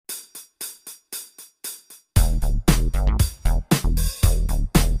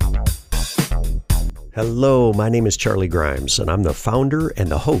Hello, my name is Charlie Grimes, and I'm the founder and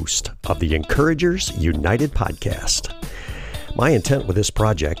the host of the Encouragers United podcast. My intent with this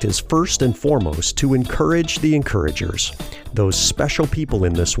project is first and foremost to encourage the encouragers, those special people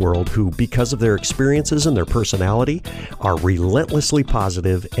in this world who, because of their experiences and their personality, are relentlessly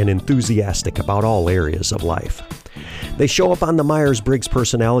positive and enthusiastic about all areas of life. They show up on the Myers-Briggs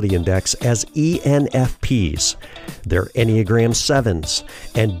Personality Index as ENFPs. They're Enneagram 7s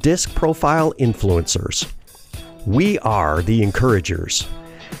and DISC profile influencers. We are the encouragers.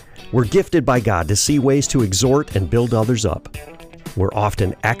 We're gifted by God to see ways to exhort and build others up. We're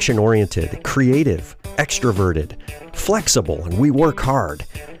often action-oriented, creative, extroverted, flexible, and we work hard.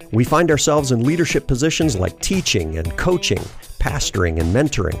 We find ourselves in leadership positions like teaching and coaching, pastoring and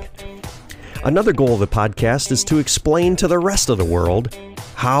mentoring. Another goal of the podcast is to explain to the rest of the world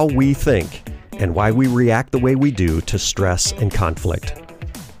how we think and why we react the way we do to stress and conflict.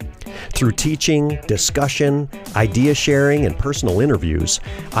 Through teaching, discussion, idea sharing, and personal interviews,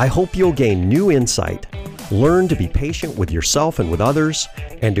 I hope you'll gain new insight, learn to be patient with yourself and with others,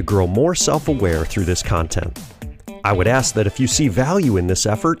 and to grow more self-aware through this content. I would ask that if you see value in this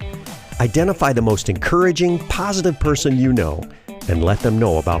effort, identify the most encouraging, positive person you know and let them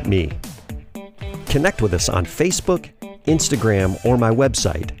know about me. Connect with us on Facebook, Instagram, or my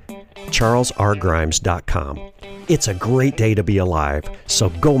website, charlesrgrimes.com. It's a great day to be alive, so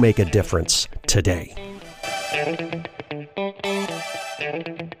go make a difference today.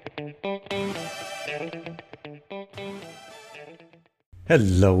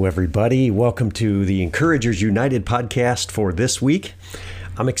 Hello, everybody. Welcome to the Encouragers United podcast for this week.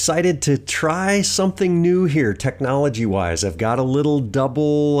 I'm excited to try something new here technology-wise. I've got a little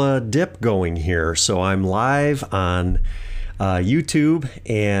double dip going here. So I'm live on YouTube,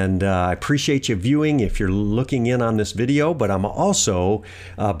 and I appreciate you viewing if you're looking in on this video, but I'm also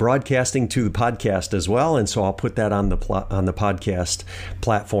broadcasting to the podcast as well, and so I'll put that on the podcast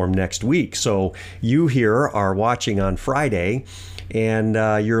platform next week. So you here are watching on Friday, and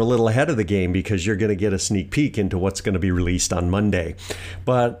you're a little ahead of the game because you're going to get a sneak peek into what's going to be released on Monday.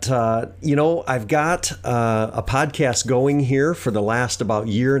 But, I've got a podcast going here for the last about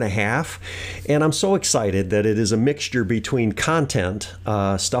year and a half, and I'm so excited that it is a mixture between content,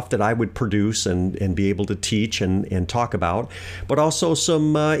 stuff that I would produce and be able to teach and talk about, but also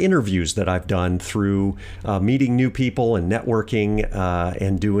some interviews that I've done through meeting new people and networking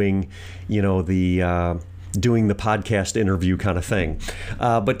and doing, doing the podcast interview kind of thing.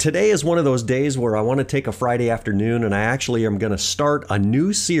 But today is one of those days where I want to take a Friday afternoon, and I actually am going to start a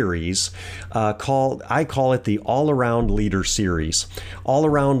new series I call it the All Around Leader series. All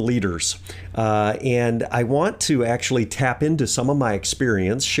Around Leaders. And I want to actually tap into some of my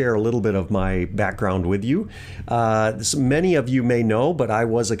experience, share a little bit of my background with you. Many of you may know, but I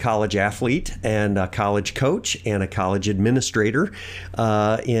was a college athlete and a college coach and a college administrator.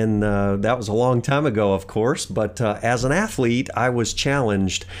 That was a long time ago, of course. But as an athlete, I was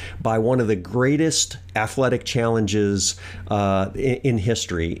challenged by one of the greatest athletic challenges in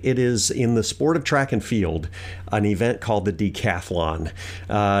history. It is in the sport of track and field, an event called the decathlon.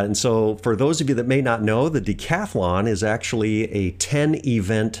 And so for those of you that may not know, the decathlon is actually a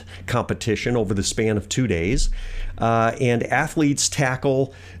 10-event competition over the span of 2 days. And athletes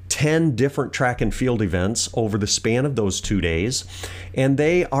tackle 10 different track and field events over the span of those 2 days, and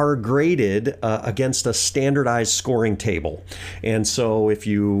they are graded against a standardized scoring table. And so if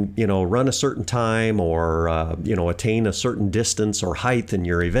you run a certain time or attain a certain distance or height in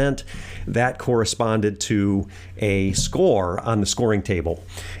your event, that corresponded to a score on the scoring table.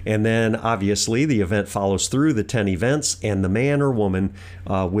 And then obviously the event follows through the 10 events, and the man or woman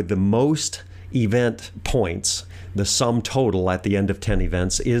with the most event points, the sum total at the end of 10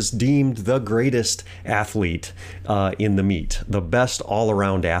 events, is deemed the greatest athlete in the meet, the best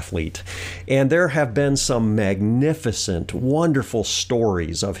all-around athlete. And there have been some magnificent, wonderful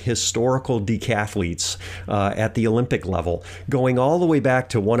stories of historical decathletes at the Olympic level, going all the way back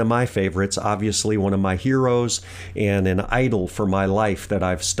to one of my favorites, obviously one of my heroes and an idol for my life that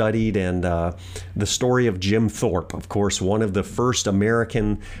I've studied, and the story of Jim Thorpe, of course, one of the first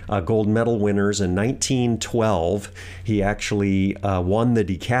American gold medal winners in 1912. He actually won the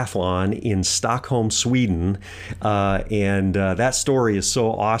decathlon in Stockholm, Sweden. And that story is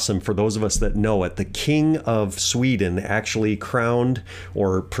so awesome for those of us that know it. The King of Sweden actually crowned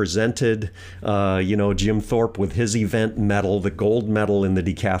or presented, Jim Thorpe with his event medal, the gold medal in the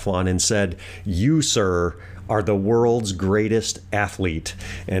decathlon, and said, "You, sir, are the world's greatest athlete."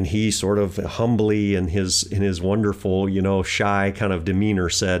 And he sort of humbly, in his wonderful, shy kind of demeanor,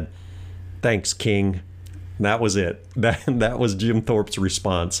 said, "Thanks, King. That was it. That was Jim Thorpe's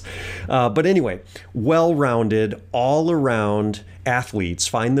response. But anyway, well-rounded, all-around athletes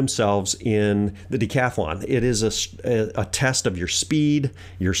find themselves in the decathlon. It is a test of your speed,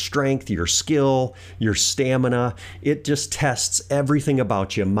 your strength, your skill, your stamina. It just tests everything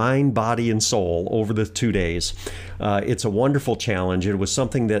about you, mind, body, and soul over the 2 days. It's a wonderful challenge. It was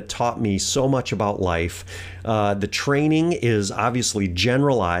something that taught me so much about life. The training is obviously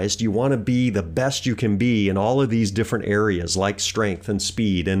generalized. You want to be the best you can be in all of these different areas like strength and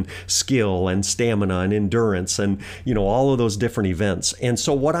speed and skill and stamina and endurance and, all of those different events. And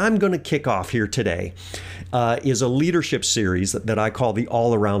so what I'm going to kick off here today is a leadership series that I call the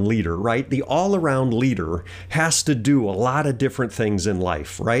all-around leader, right? The all-around leader has to do a lot of different things in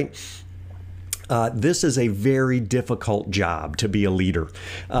life, right? This is a very difficult job to be a leader.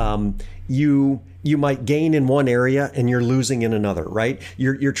 You might gain in one area and you're losing in another, right?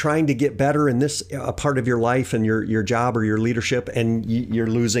 You're trying to get better in this part of your life and your job or your leadership, and you're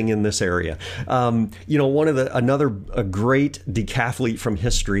losing in this area. Another great decathlete from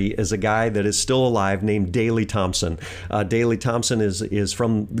history is a guy that is still alive named Daley Thompson. Daley Thompson is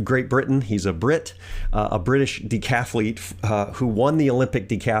from Great Britain. He's a Brit, a British decathlete who won the Olympic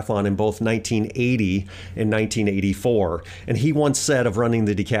decathlon in both 1980 and 1984. And he once said of running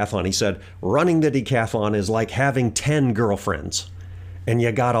the decathlon, he said, running the decathlon is like having 10 girlfriends and you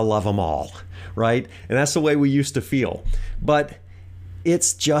gotta love them all, right? And that's the way we used to feel. But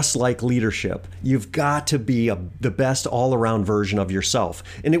it's just like leadership. You've got to be the best all-around version of yourself.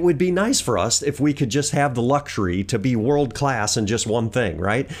 And it would be nice for us if we could just have the luxury to be world class in just one thing,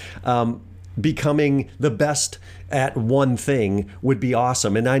 right? Becoming the best at one thing would be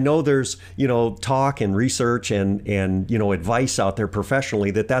awesome. And I know there's, talk and research and advice out there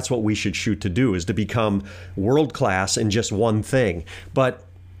professionally that that's what we should shoot to do, is to become world class in just one thing. But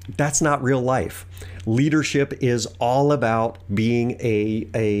that's not real life. Leadership is all about being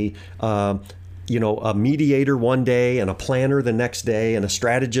a mediator one day and a planner the next day and a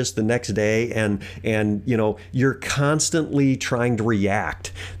strategist the next day. And you're constantly trying to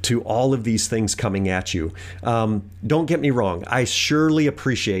react to all of these things coming at you. Don't get me wrong. I surely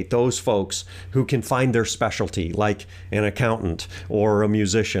appreciate those folks who can find their specialty, like an accountant or a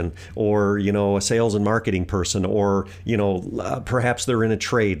musician or, a sales and marketing person, or, perhaps they're in a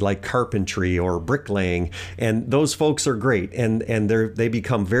trade like carpentry or bricklaying. And those folks are great. And they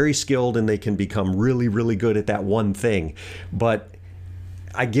become very skilled and they can become really, really good at that one thing. But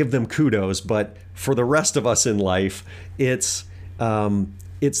I give them kudos. But for the rest of us in life, it's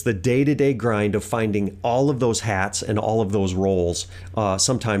the day-to-day grind of finding all of those hats and all of those roles,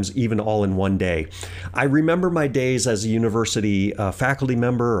 sometimes even all in one day. I remember my days as a university faculty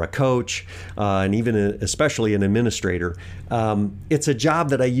member, a coach, and even especially an administrator. It's a job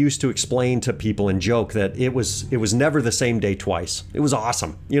that I used to explain to people and joke that it was never the same day twice. It was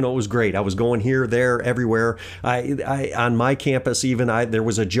awesome. It was great. I was going here, there, everywhere. I on my campus, there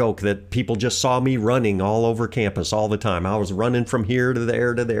was a joke that people just saw me running all over campus all the time. I was running from here to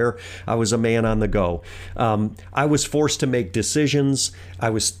there to there. I was a man on the go. I was forced to make decisions. I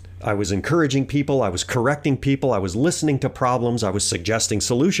was encouraging people. I was correcting people. I was listening to problems. I was suggesting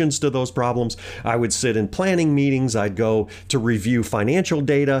solutions to those problems. I would sit in planning meetings. I'd go to review financial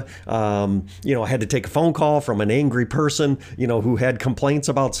data. I had to take a phone call from an angry person, who had complaints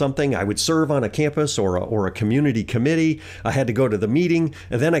about something. I would serve on a campus or a community committee. I had to go to the meeting,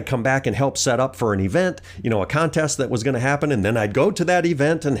 and then I'd come back and help set up for an event, a contest that was going to happen. And then I'd go to that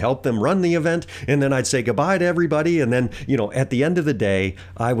event and help them run the event. And then I'd say goodbye to everybody. And then, at the end of the day,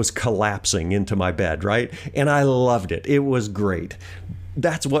 I was collapsing into my bed, right? And I loved it. It was great.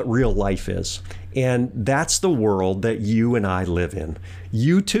 That's what real life is. And that's the world that you and I live in.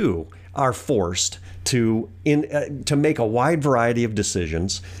 You too are forced to make a wide variety of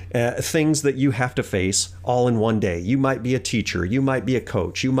decisions, things that you have to face all in one day. You might be a teacher, you might be a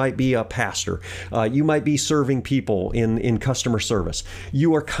coach, you might be a pastor, you might be serving people in customer service.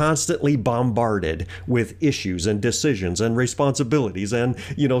 You are constantly bombarded with issues and decisions and responsibilities and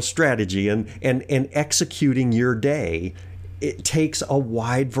strategy and executing your day. It takes a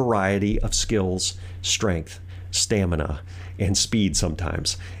wide variety of skills, strength, stamina, and speed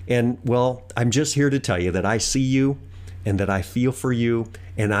sometimes. And well, I'm just here to tell you that I see you and that I feel for you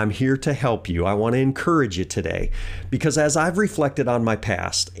and I'm here to help you. I want to encourage you today because as I've reflected on my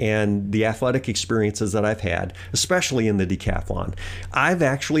past and the athletic experiences that I've had, especially in the decathlon, I've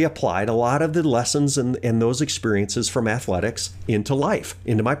actually applied a lot of the lessons and those experiences from athletics into life,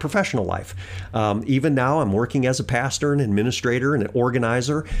 into my professional life. Even now, I'm working as a pastor and administrator and an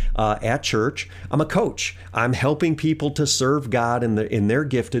organizer at church. I'm a coach. I'm helping people to serve God in their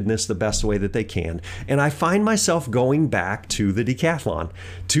giftedness the best way that they can. And I find myself going back to the decathlon,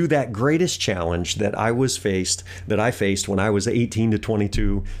 to that greatest challenge that I faced when I was 18 to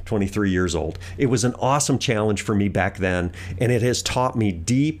 22, 23 years old. It was an awesome challenge for me back then, and it has taught me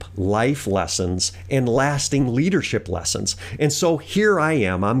deep life lessons and lasting leadership lessons. And so here I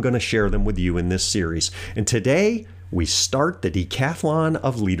am. I'm going to share them with you in this series. And today we start the decathlon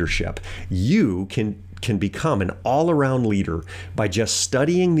of leadership. You can become an all-around leader by just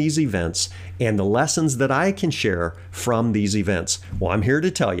studying these events and the lessons that I can share from these events. Well, I'm here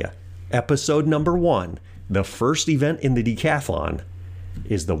to tell you, episode number 1, the first event in the decathlon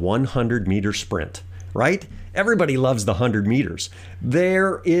is the 100-meter sprint, right? Everybody loves the 100 meters.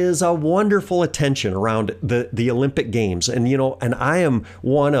 There is a wonderful attention around the Olympic Games. And I am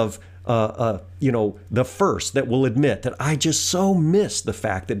one of the first that will admit that I just so miss the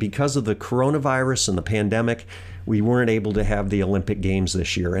fact that because of the coronavirus and the pandemic, we weren't able to have the Olympic Games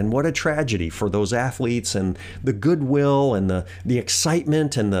this year. And what a tragedy for those athletes and the goodwill and the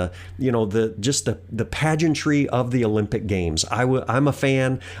excitement and the pageantry of the Olympic Games. I'm a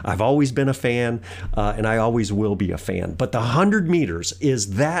fan. I've always been a fan, and I always will be a fan. But the 100 meters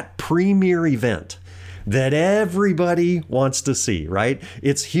is that premier event that everybody wants to see, right?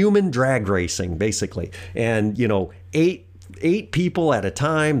 It's human drag racing, basically. And, eight people at a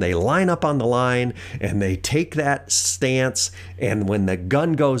time, they line up on the line and they take that stance. And when the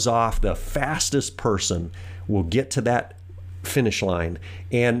gun goes off, the fastest person will get to that finish line.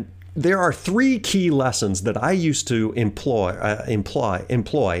 And there are 3 key lessons that I used to employ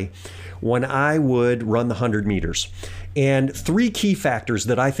when I would run the 100 meters. And 3 key factors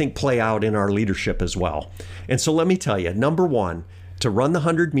that I think play out in our leadership as well. And so let me tell you, number 1, to run the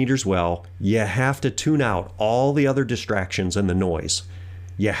 100 meters well, you have to tune out all the other distractions and the noise.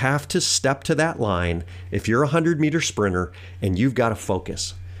 You have to step to that line if you're a 100-meter sprinter and you've got to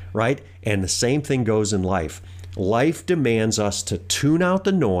focus, right? And the same thing goes in life. Life demands us to tune out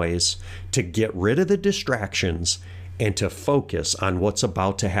the noise, to get rid of the distractions, and to focus on what's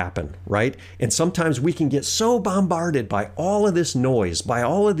about to happen, right? And sometimes we can get so bombarded by all of this noise, by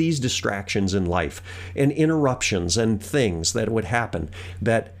all of these distractions in life and interruptions and things that would happen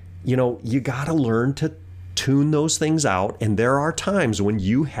that, you got to learn to tune those things out. And there are times when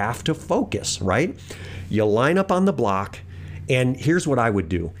you have to focus, right? You line up on the block, and here's what I would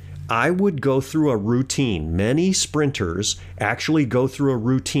do. I would go through a routine. Many sprinters actually go through a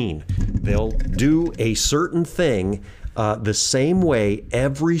routine. They'll do a certain thing the same way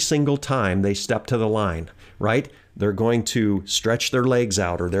every single time they step to the line, right? They're going to stretch their legs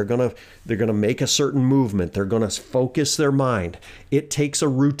out, or they're going to make a certain movement. They're going to focus their mind. It takes a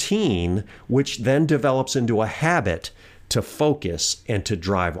routine, which then develops into a habit to focus and to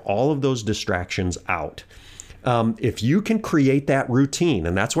drive all of those distractions out. If you can create that routine,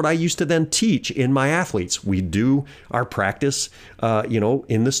 and that's what I used to then teach in my athletes. We do our practice,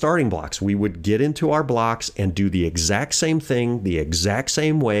 in the starting blocks. We would get into our blocks and do the exact same thing, the exact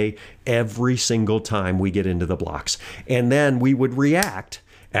same way every single time we get into the blocks. And then we would react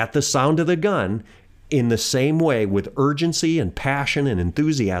at the sound of the gun in the same way with urgency and passion and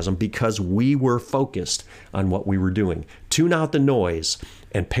enthusiasm because we were focused on what we were doing. Tune out the noise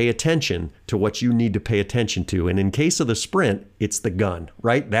and pay attention to what you need to pay attention to. And in case of the sprint, it's the gun,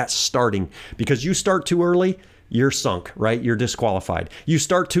 right? That's starting. Because you start too early, you're sunk, right? You're disqualified. You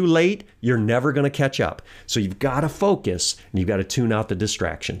start too late, you're never going to catch up. So you've got to focus and you've got to tune out the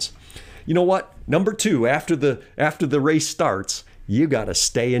distractions. You know what? Number 2, after the race starts, you got to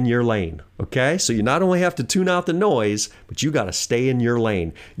stay in your lane, okay? So you not only have to tune out the noise, but you got to stay in your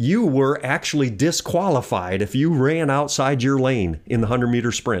lane. You were actually disqualified if you ran outside your lane in the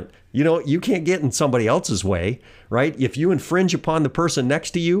 100-meter sprint. You can't get in somebody else's way, right? If you infringe upon the person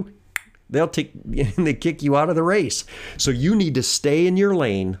next to you, they kick you out of the race. So you need to stay in your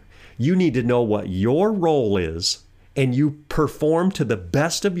lane. You need to know what your role is, and you perform to the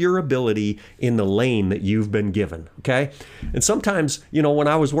best of your ability in the lane that you've been given, okay? And sometimes, when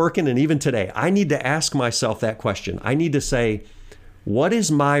I was working, and even today, I need to ask myself that question. I need to say, what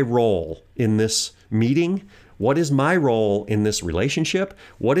is my role in this meeting? What is my role in this relationship?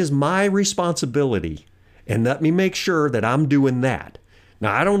 What is my responsibility? And let me make sure that I'm doing that.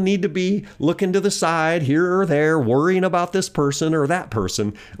 Now, I don't need to be looking to the side here or there, worrying about this person or that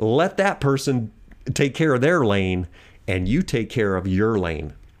person. Let that person take care of their lane and you take care of your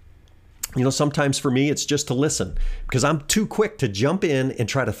lane. You know, sometimes for me, it's just to listen because I'm too quick to jump in and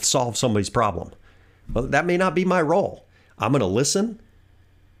try to solve somebody's problem. Well, that may not be my role. I'm going to listen.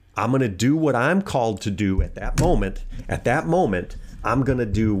 I'm going to do what I'm called to do at that moment. At that moment, I'm going to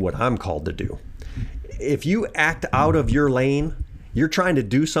do what I'm called to do. If you act out of your lane, you're trying to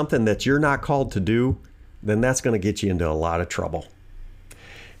do something that you're not called to do, then that's going to get you into a lot of trouble.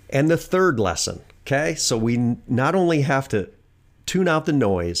 And the third lesson, okay? So we not only have to tune out the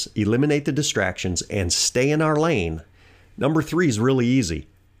noise, eliminate the distractions, and stay in our lane. Number 3 is really easy.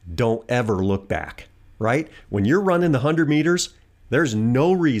 Don't ever look back, right? When you're running the 100 meters, there's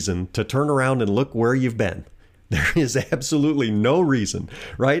no reason to turn around and look where you've been. There is absolutely no reason,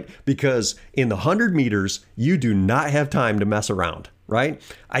 right? Because in the 100 meters, you do not have time to mess around, right?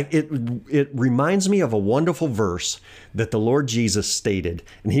 It reminds me of a wonderful verse that the Lord Jesus stated,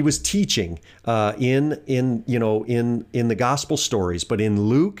 and he was teaching in the gospel stories, but in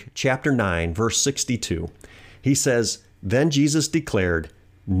Luke chapter 9, verse 62, he says, "Then Jesus declared,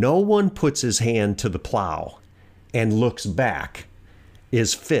 'No one puts his hand to the plow and looks back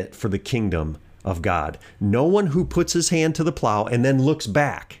is fit for the kingdom of God. No one who puts his hand to the plow and then looks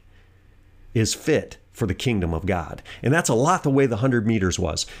back is fit for the kingdom of God.'" And that's a lot the way the 100 meters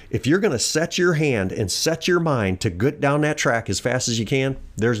was. If you're going to set your hand and set your mind to get down that track as fast as you can,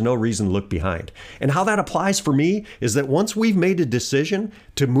 there's no reason to look behind. And how that applies for me is that once we've made a decision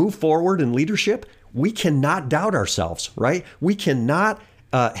to move forward in leadership, we cannot doubt ourselves, right? We cannot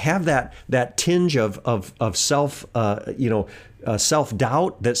have that tinge of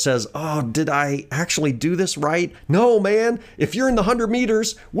self-doubt that says, "Oh, did I actually do this right?" No, man. If you're in the 100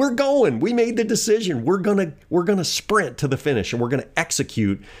 meters, we're going. We made the decision. We're gonna sprint to the finish, and we're gonna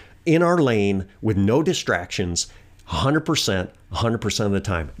execute in our lane with no distractions, 100% of the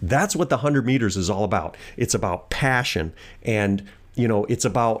time. That's what the 100 meters is all about. It's about passion, and it's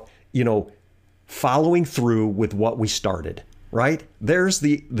about following through with what we started. Right? There's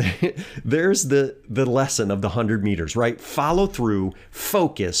the lesson of the 100 meters, right? Follow through,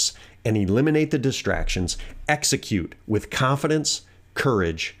 focus, and eliminate the distractions. Execute with confidence,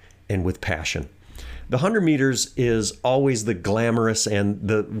 courage, and with passion. The 100 meters is always the glamorous and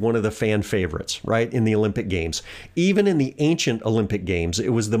one of the fan favorites, right? In the Olympic Games. Even in the ancient Olympic Games,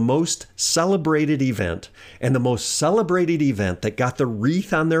 it was the most celebrated event and the most celebrated event that got the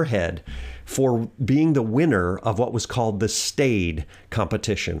wreath on their head for being the winner of what was called the Stade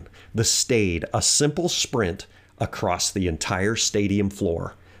competition. The Stade, a simple sprint across the entire stadium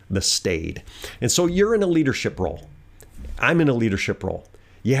floor. The Stade. And so you're in a leadership role. I'm in a leadership role.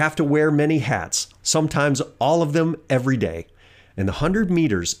 You have to wear many hats, sometimes all of them every day. And the 100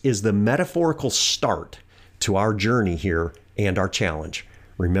 meters is the metaphorical start to our journey here and our challenge.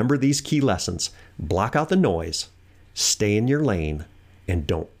 Remember these key lessons. Block out the noise, stay in your lane, and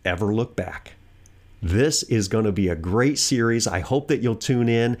don't ever look back. This is going to be a great series. I hope that you'll tune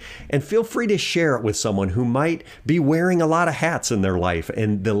in and feel free to share it with someone who might be wearing a lot of hats in their life,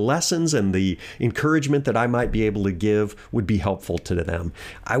 and the lessons and the encouragement that I might be able to give would be helpful to them.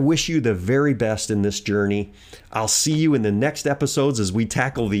 I wish you the very best in this journey. I'll see you in the next episodes as we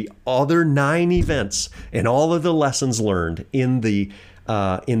tackle the other 9 events and all of the lessons learned in the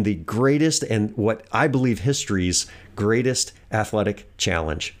greatest and what I believe history's greatest athletic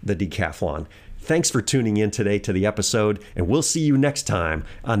challenge, the decathlon. Thanks for tuning in today to the episode, and we'll see you next time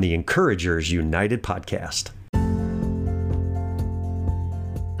on the Encouragers United podcast.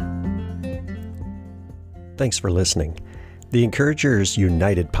 Thanks for listening. The Encouragers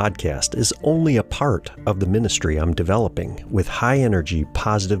United podcast is only a part of the ministry I'm developing with high-energy,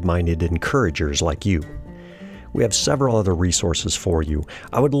 positive-minded encouragers like you. We have several other resources for you.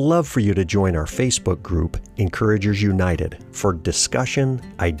 I would love for you to join our Facebook group, Encouragers United, for discussion,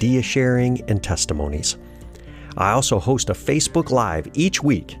 idea sharing, and testimonies. I also host a Facebook Live each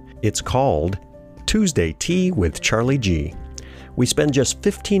week. It's called Tuesday Tea with Charlie G. We spend just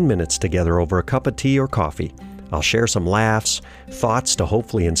 15 minutes together over a cup of tea or coffee. I'll share some laughs, thoughts to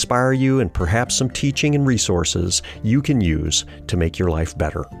hopefully inspire you, and perhaps some teaching and resources you can use to make your life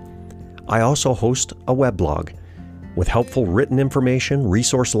better. I also host a weblog with helpful written information,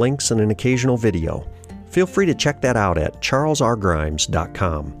 resource links, and an occasional video. Feel free to check that out at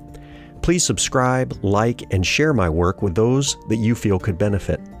charlesrgrimes.com. Please subscribe, like, and share my work with those that you feel could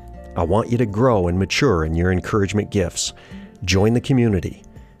benefit. I want you to grow and mature in your encouragement gifts. Join the community.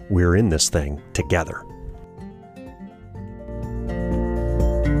 We're in this thing together.